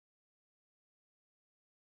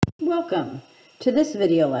Welcome to this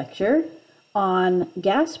video lecture on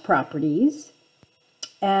gas properties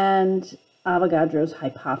and Avogadro's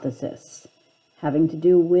hypothesis, having to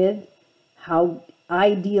do with how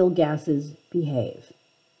ideal gases behave.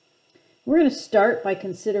 We're going to start by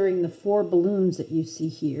considering the four balloons that you see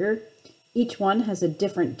here. Each one has a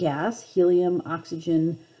different gas: helium,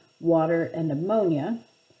 oxygen, water, and ammonia.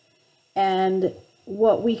 And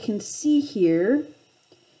what we can see here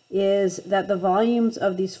is that the volumes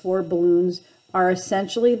of these four balloons are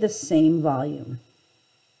essentially the same volume.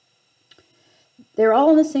 They're all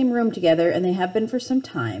in the same room together, and they have been for some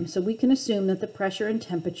time, so we can assume that the pressure and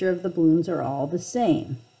temperature of the balloons are all the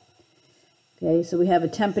same. Okay, so we have a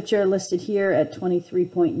temperature listed here at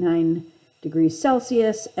 23.9 degrees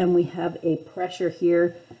Celsius, and we have a pressure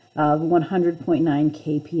here of 100.9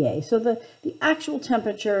 kPa. So the actual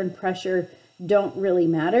temperature and pressure don't really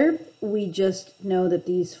matter. We just know that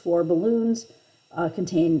these four balloons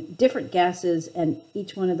contain different gases, and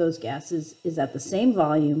each one of those gases is at the same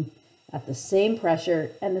volume, at the same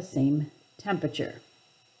pressure, and the same temperature.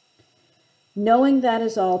 Knowing that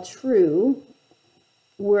is all true,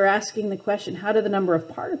 we're asking the question, how do the number of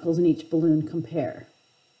particles in each balloon compare?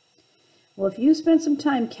 Well, if you spend some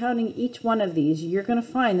time counting each one of these, you're going to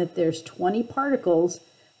find that there's 20 particles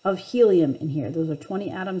of helium in here. Those are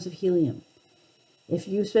 20 atoms of helium. If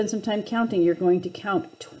you spend some time counting, you're going to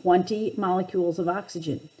count 20 molecules of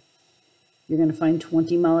oxygen. You're going to find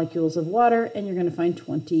 20 molecules of water, and you're going to find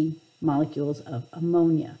 20 molecules of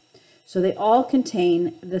ammonia. So they all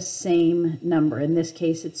contain the same number. In this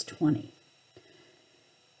case, it's 20.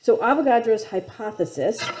 So Avogadro's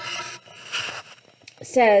hypothesis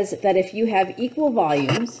says that if you have equal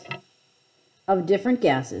volumes of different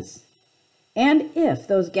gases, and if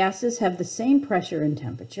those gases have the same pressure and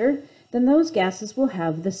temperature, then those gases will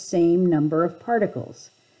have the same number of particles.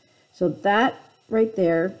 So that right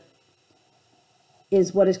there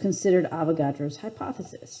is what is considered Avogadro's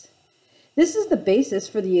hypothesis. This is the basis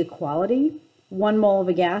for the equality. 1 mole of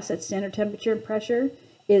a gas at standard temperature and pressure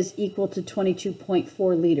is equal to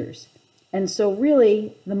 22.4 liters. And so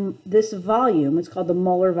really, this volume, it's called the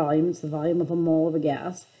molar volume, it's the volume of a mole of a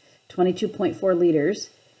gas, 22.4 liters,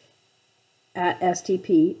 at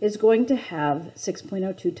STP is going to have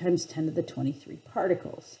 6.02 times 10 to the 23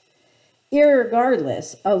 particles,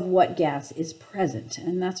 irregardless of what gas is present.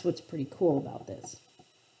 And that's what's pretty cool about this.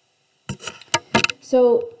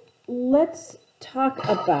 So let's talk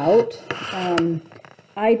about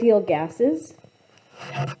ideal gases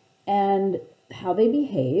and how they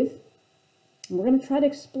behave. And we're going to try to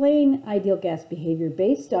explain ideal gas behavior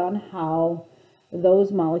based on how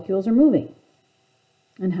those molecules are moving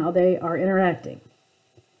and how they are interacting.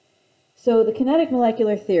 So the kinetic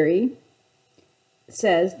molecular theory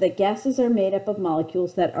says that gases are made up of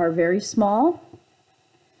molecules that are very small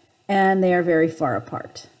and they are very far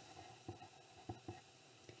apart.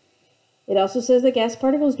 It also says that gas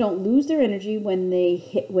particles don't lose their energy when they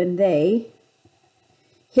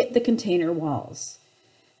hit the container walls.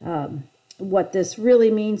 What this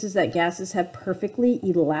really means is that gases have perfectly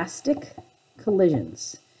elastic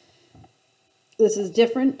collisions. This is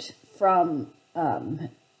different from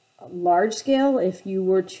large scale. If you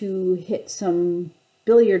were to hit some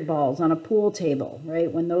billiard balls on a pool table,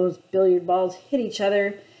 right? When those billiard balls hit each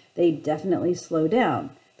other, they definitely slow down.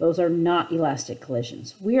 Those are not elastic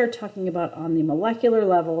collisions. We are talking about on the molecular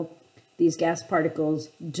level, these gas particles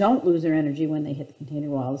don't lose their energy when they hit the container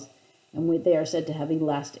walls, and they are said to have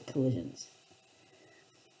elastic collisions.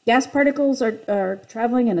 Gas particles are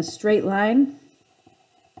traveling in a straight line.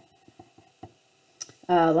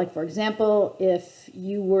 Like, for example, if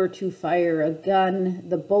you were to fire a gun,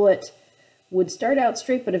 the bullet would start out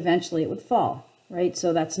straight, but eventually it would fall, right?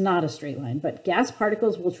 So that's not a straight line. But gas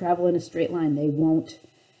particles will travel in a straight line. They won't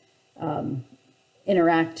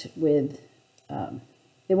interact with,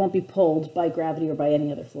 they won't be pulled by gravity or by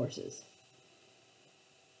any other forces.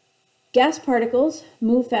 Gas particles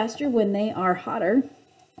move faster when they are hotter.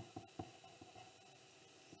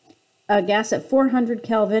 A gas at 400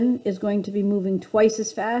 Kelvin is going to be moving twice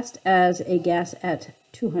as fast as a gas at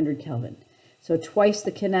 200 Kelvin. So twice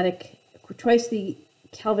the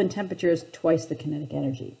Kelvin temperature is twice the kinetic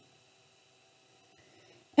energy.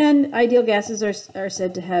 And ideal gases are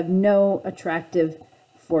said to have no attractive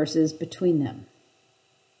forces between them.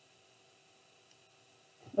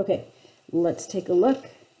 Okay, let's take a look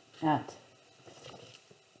at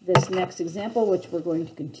this next example, which we're going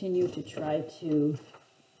to continue to try to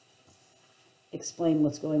explain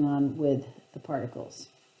what's going on with the particles.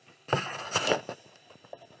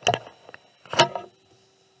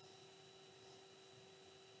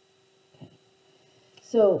 Okay.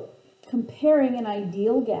 So comparing an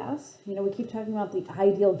ideal gas, you know, we keep talking about the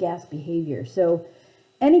ideal gas behavior. So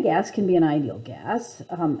any gas can be an ideal gas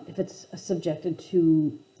if it's subjected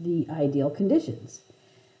to the ideal conditions.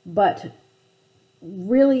 But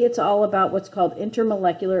really, it's all about what's called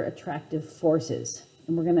intermolecular attractive forces.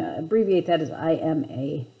 And we're going to abbreviate that as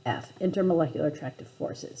IMAF, intermolecular attractive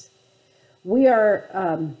forces. We are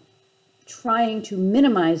trying to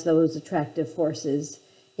minimize those attractive forces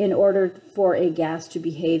in order for a gas to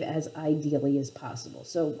behave as ideally as possible.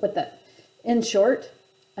 So with that, in short,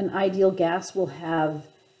 an ideal gas will have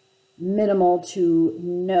minimal to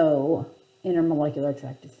no intermolecular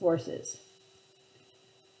attractive forces.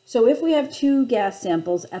 So if we have two gas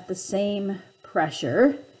samples at the same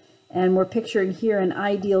pressure, and we're picturing here an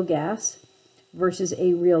ideal gas versus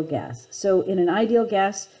a real gas. So in an ideal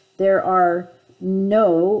gas, there are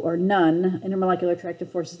no or none intermolecular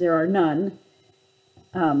attractive forces. There are none.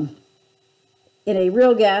 In a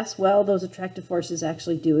real gas, well, those attractive forces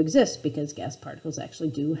actually do exist because gas particles actually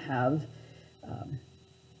do have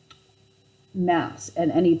mass,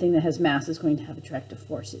 and anything that has mass is going to have attractive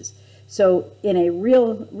forces. So in a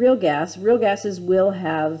real gases will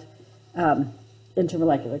have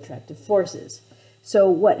intermolecular attractive forces. So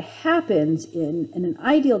what happens in an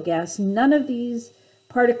ideal gas, none of these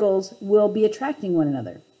particles will be attracting one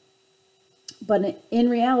another. But in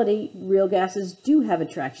reality, real gases do have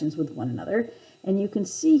attractions with one another. And you can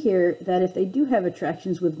see here that if they do have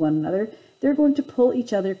attractions with one another, they're going to pull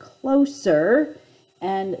each other closer.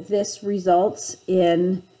 And this results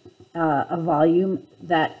in a volume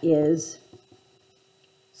that is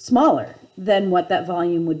smaller than what that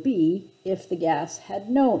volume would be if the gas had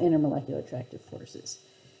no intermolecular attractive forces.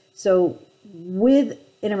 So with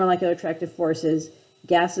intermolecular attractive forces,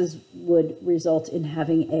 gases would result in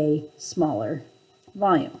having a smaller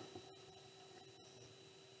volume.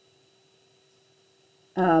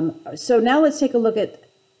 So now let's take a look at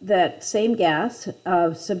that same gas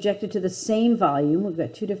subjected to the same volume. We've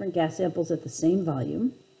got two different gas samples at the same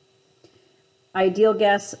volume. Ideal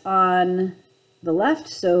gas on the left,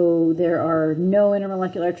 so there are no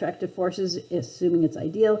intermolecular attractive forces, assuming it's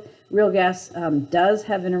ideal. Real gas does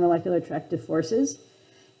have intermolecular attractive forces.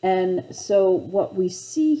 And so what we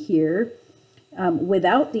see here,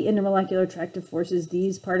 without the intermolecular attractive forces,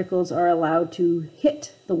 these particles are allowed to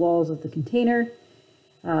hit the walls of the container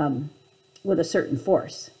with a certain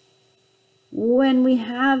force. When we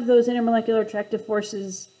have those intermolecular attractive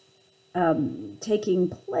forces taking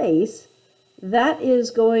place, that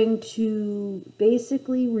is going to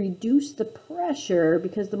basically reduce the pressure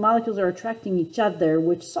because the molecules are attracting each other,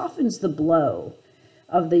 which softens the blow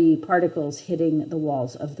of the particles hitting the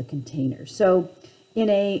walls of the container. So in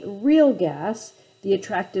a real gas,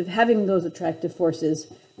 having those attractive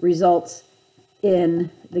forces results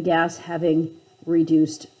in the gas having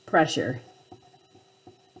reduced pressure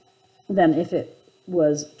than if it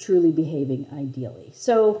was truly behaving ideally.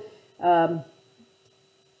 So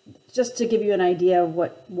just to give you an idea of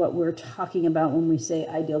what we're talking about when we say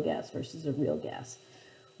ideal gas versus a real gas.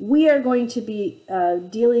 We are going to be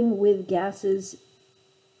dealing with gases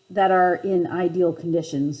that are in ideal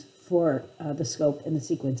conditions for the scope and the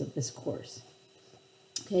sequence of this course.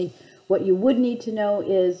 Okay, what you would need to know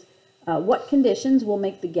is what conditions will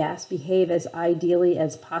make the gas behave as ideally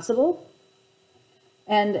as possible.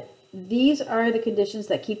 And these are the conditions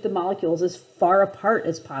that keep the molecules as far apart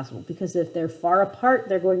as possible, because if they're far apart,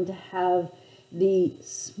 they're going to have the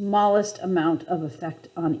smallest amount of effect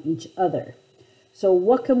on each other. So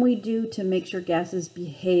what can we do to make sure gases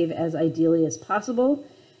behave as ideally as possible?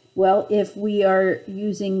 Well, if we are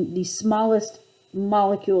using the smallest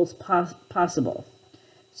molecules possible.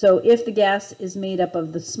 So if the gas is made up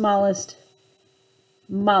of the smallest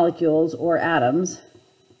molecules or atoms,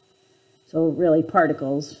 so really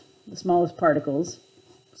particles, the smallest particles,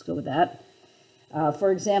 let's go with that.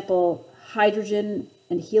 For example, hydrogen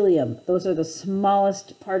and helium, those are the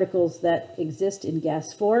smallest particles that exist in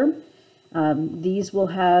gas form. These will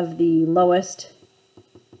have the lowest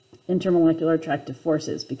intermolecular attractive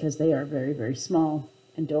forces because they are very, very small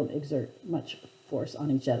and don't exert much force on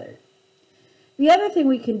each other. The other thing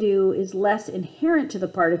we can do is less inherent to the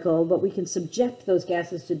particle, but we can subject those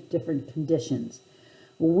gases to different conditions.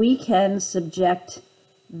 We can subject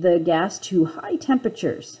the gas to high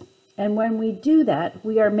temperatures. And when we do that,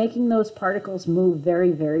 we are making those particles move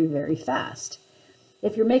very, very, very fast.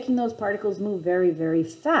 If you're making those particles move very, very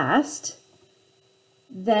fast,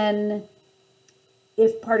 then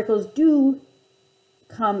if particles do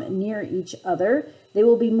come near each other, they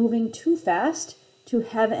will be moving too fast to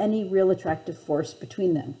have any real attractive force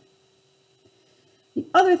between them. The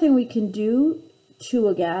other thing we can do to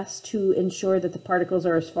a gas to ensure that the particles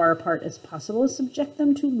are as far apart as possible is subject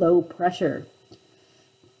them to low pressure.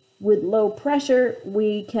 With low pressure,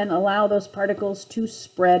 we can allow those particles to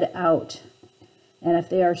spread out. And if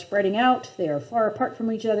they are spreading out, they are far apart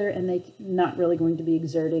from each other, and they're not really going to be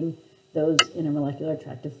exerting those intermolecular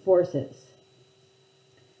attractive forces.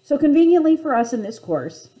 So conveniently for us in this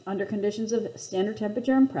course, under conditions of standard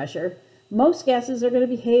temperature and pressure, most gases are going to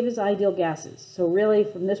behave as ideal gases. So really,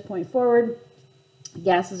 from this point forward,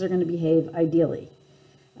 gases are going to behave ideally.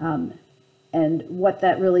 And what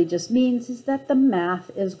that really just means is that the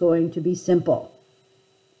math is going to be simple.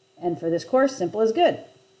 And for this course, simple is good.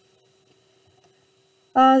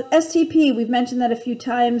 STP, we've mentioned that a few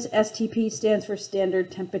times. STP stands for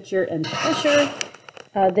standard temperature and pressure.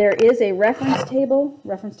 There is a reference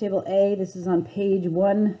table A. This is on page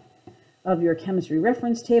 1 of your chemistry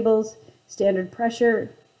reference tables. Standard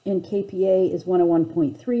pressure in kPa is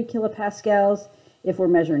 101.3 kilopascals. If we're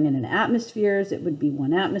measuring in an atmospheres, it would be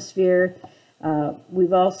 1 atmosphere.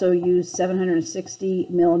 We've also used 760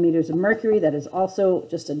 millimeters of mercury. That is also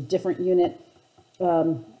just a different unit,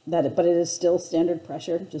 but it is still standard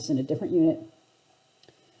pressure, just in a different unit.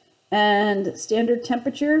 And standard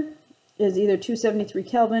temperature is either 273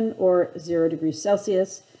 Kelvin or 0 degrees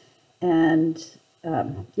Celsius. And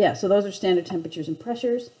yeah, so those are standard temperatures and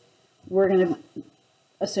pressures. We're going to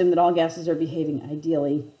assume that all gases are behaving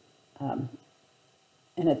ideally.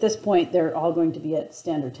 And at this point, they're all going to be at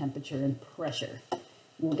standard temperature and pressure.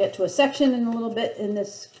 We'll get to a section in a little bit in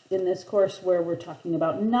this course where we're talking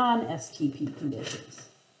about non-STP conditions.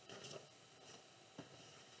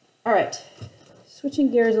 All right,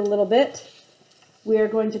 switching gears a little bit, we are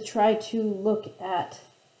going to try to look at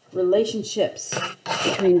relationships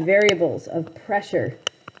between variables of pressure,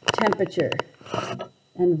 temperature,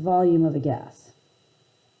 and volume of a gas.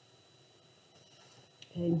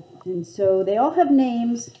 Okay, and so they all have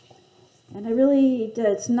names, and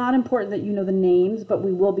it's not important that you know the names, but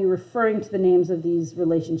we will be referring to the names of these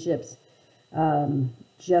relationships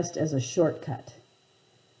just as a shortcut.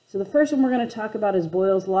 So the first one we're going to talk about is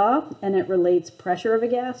Boyle's law, and it relates pressure of a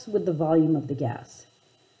gas with the volume of the gas.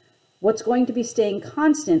 What's going to be staying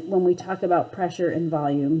constant when we talk about pressure and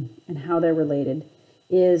volume and how they're related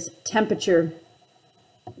is temperature.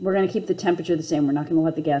 We're going to keep the temperature the same. We're not going to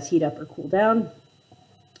let the gas heat up or cool down.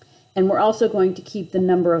 And we're also going to keep the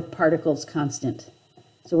number of particles constant.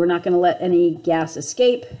 So we're not going to let any gas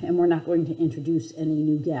escape, and we're not going to introduce any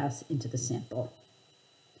new gas into the sample.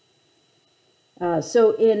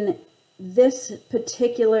 So in this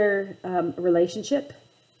particular relationship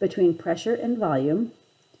between pressure and volume,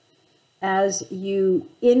 as you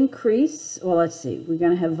increase, well, let's see, we're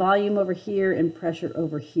going to have volume over here and pressure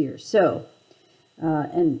over here. So,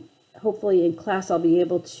 and hopefully in class I'll be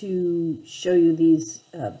able to show you these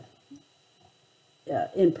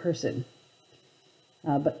in person,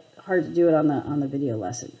 but hard to do it on the video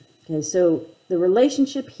lesson. Okay, so the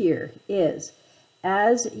relationship here is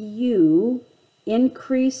as you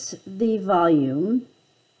increase the volume,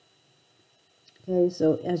 okay,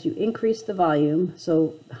 so as you increase the volume,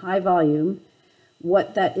 so high volume,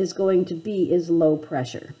 what that is going to be is low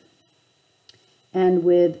pressure. And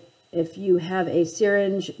if you have a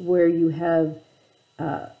syringe where you have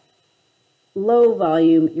low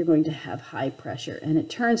volume, you're going to have high pressure. And it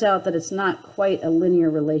turns out that it's not quite a linear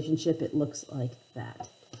relationship. It looks like that.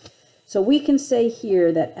 So we can say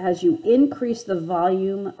here that as you increase the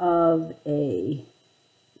volume of a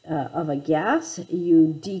gas,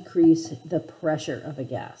 you decrease the pressure of a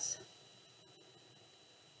gas.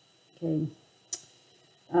 Okay.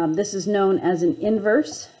 This is known as an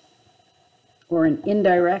inverse or an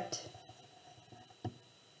indirect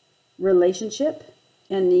relationship.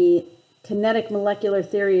 And the kinetic molecular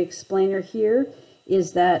theory explainer here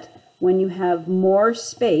is that when you have more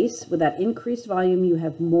space, with that increased volume, you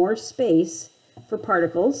have more space for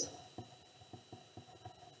particles.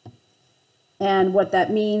 And what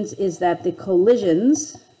that means is that the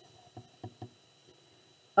collisions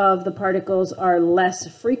of the particles are less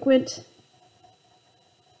frequent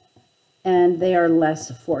and they are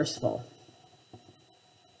less forceful.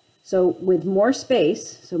 So with more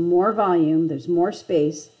space, so more volume, there's more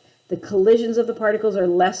space, the collisions of the particles are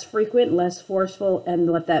less frequent, less forceful, and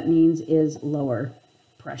what that means is lower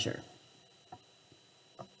pressure.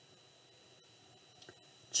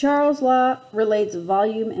 Charles' law relates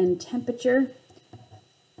volume and temperature.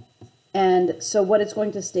 And so what is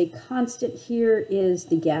going to stay constant here is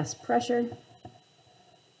the gas pressure.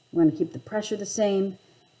 We're going to keep the pressure the same,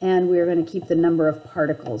 and we're going to keep the number of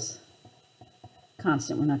particles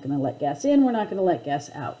constant. We're not going to let gas in, we're not going to let gas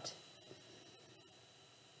out.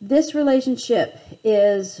 This relationship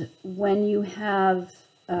is when you have,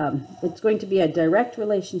 it's going to be a direct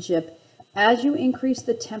relationship. As you increase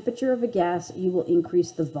the temperature of a gas, you will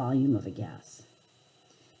increase the volume of a gas.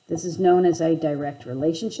 This is known as a direct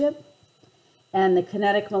relationship. And the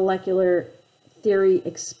kinetic molecular theory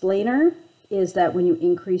explainer is that when you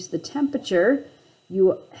increase the temperature,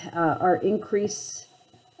 you are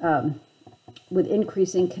with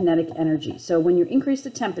increasing kinetic energy. So when you increase the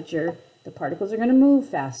temperature, the particles are going to move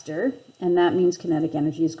faster, and that means kinetic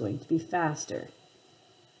energy is going to be faster.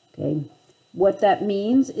 Okay, what that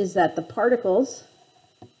means is that the particles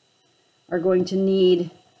are going to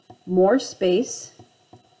need more space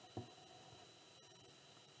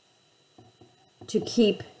to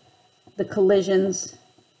keep the collisions,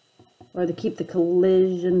 or to keep the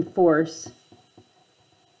collision force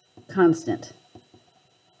constant.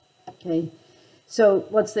 Okay, so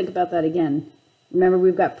let's think about that again. Remember,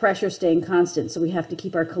 we've got pressure staying constant, so we have to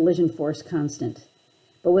keep our collision force constant.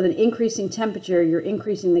 But with an increasing temperature, you're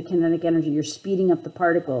increasing the kinetic energy, you're speeding up the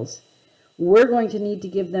particles. We're going to need to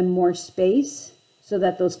give them more space so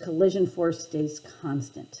that those collision force stays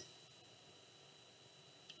constant.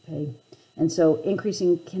 Okay, and so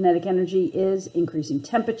increasing kinetic energy is increasing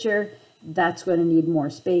temperature. That's going to need more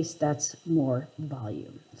space, that's more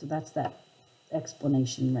volume. So that's that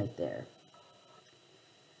explanation right there.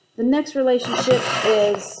 The next relationship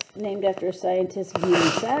is named after a scientist,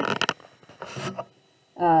 Gay-Lussac.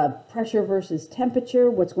 Pressure versus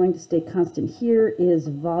temperature. What's going to stay constant here is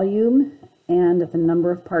volume, and the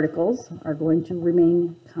number of particles are going to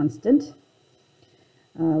remain constant.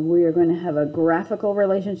 We are going to have a graphical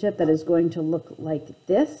relationship that is going to look like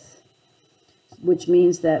this, which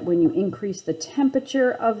means that when you increase the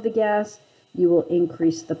temperature of the gas, you will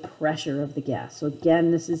increase the pressure of the gas. So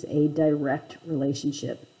again, this is a direct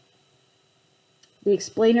relationship. The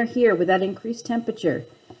explainer here, with that increased temperature,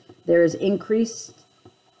 there is increased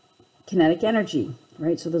kinetic energy,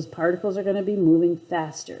 right? So those particles are going to be moving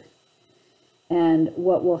faster. And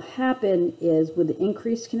what will happen is with the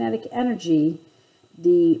increased kinetic energy,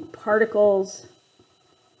 the particles'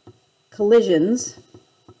 collisions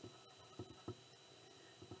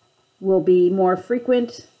will be more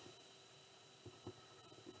frequent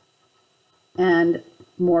and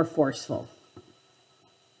more forceful,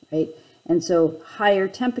 right? And so higher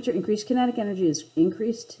temperature, increased kinetic energy is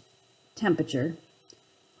increased temperature.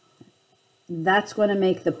 That's going to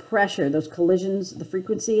make the pressure, those collisions, the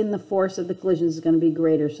frequency and the force of the collisions is going to be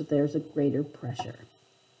greater, so there's a greater pressure.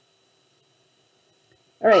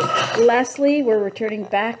 All right, lastly, we're returning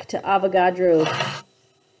back to Avogadro,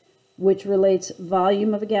 which relates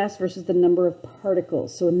volume of a gas versus the number of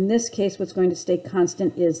particles. So in this case, what's going to stay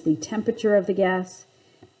constant is the temperature of the gas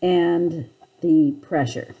and the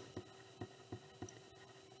pressure.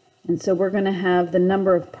 And so we're going to have the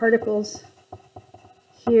number of particles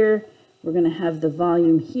here. We're going to have the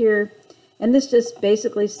volume here. And this just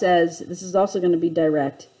basically says, this is also going to be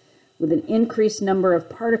direct, with an increased number of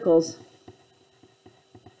particles,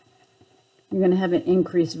 you're going to have an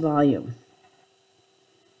increased volume,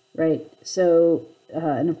 right? So,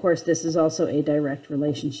 and of course, this is also a direct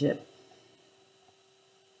relationship.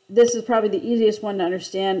 This is probably the easiest one to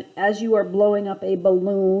understand. As you are blowing up a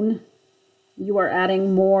balloon, you are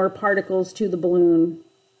adding more particles to the balloon.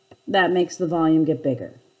 That makes the volume get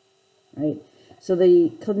bigger, right? So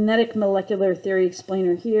the kinetic molecular theory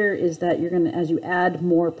explainer here is that you're going to, as you add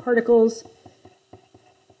more particles,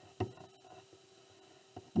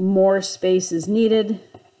 more space is needed,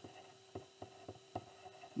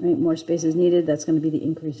 right? More space is needed. That's going to be the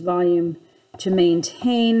increased volume to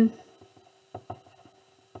maintain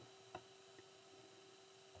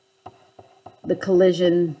the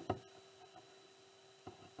collision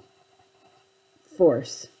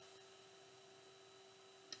force,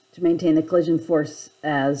 to maintain the collision force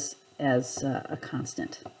as a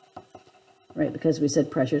constant, right? Because we said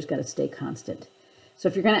pressure's got to stay constant. So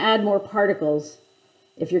if you're going to add more particles,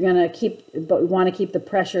 if you're going to but we want to keep the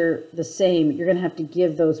pressure the same, you're going to have to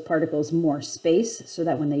give those particles more space so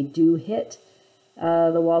that when they do hit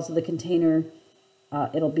the walls of the container,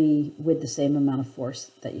 it'll be with the same amount of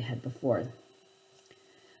force that you had before.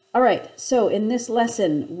 All right, so in this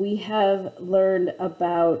lesson, we have learned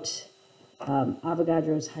about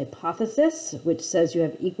Avogadro's hypothesis, which says you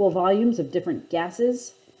have equal volumes of different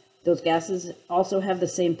gases. Those gases also have the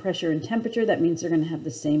same pressure and temperature. That means they're going to have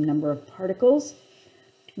the same number of particles.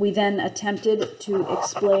 We then attempted to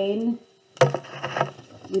explain,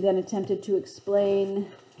 we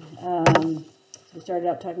started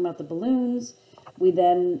out talking about the balloons. We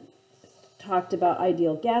then talked about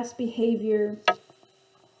ideal gas behavior.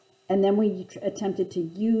 And then we attempted to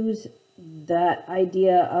use that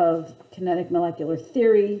idea of kinetic molecular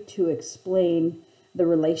theory to explain the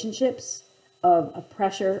relationships of a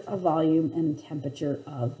pressure, a volume, and temperature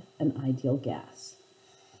of an ideal gas.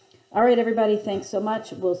 All right, everybody, thanks so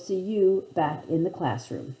much. We'll see you back in the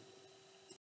classroom.